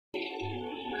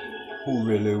Who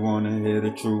really wanna hear the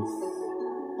truth?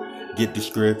 Get the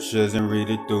scriptures and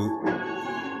read it through.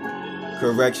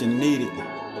 Correction needed,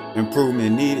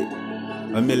 improvement needed,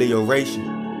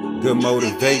 amelioration, good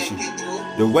motivation.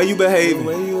 The way you behave,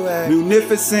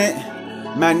 munificent,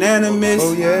 magnanimous,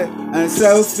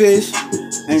 unselfish,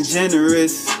 and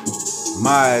generous,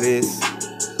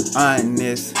 modest,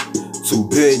 honest, to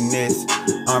goodness,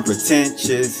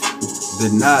 unpretentious,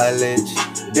 the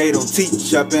knowledge they don't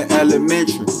teach up in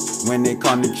elementary. When they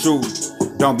come to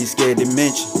truth, don't be scared to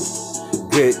mention.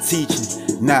 Good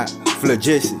teaching, not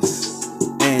flagitious,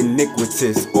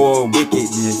 iniquitous, or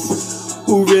wickedness.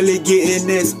 Who really getting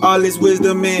this? All this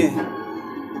wisdom in.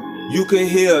 You can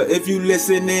hear if you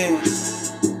listen in.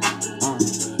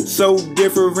 So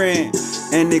different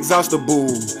and exhaustible.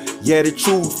 Yeah, the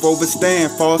truth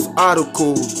overstand false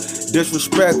articles.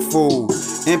 Disrespectful,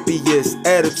 impious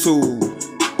attitude.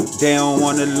 They don't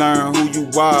wanna learn who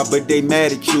you are, but they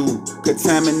mad at you.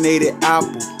 Contaminated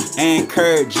apple and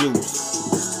curd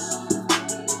juice.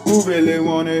 Who really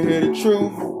wanna hear the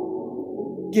truth?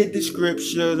 Get the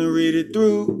scriptures and read it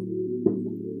through.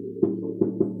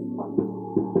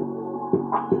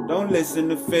 Don't listen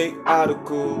to fake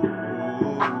articles.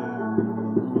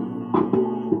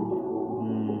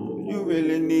 You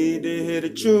really need to hear the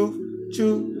truth.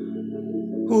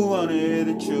 Who wanna hear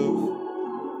the truth?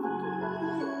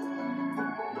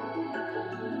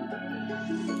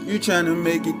 You tryna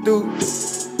make it through.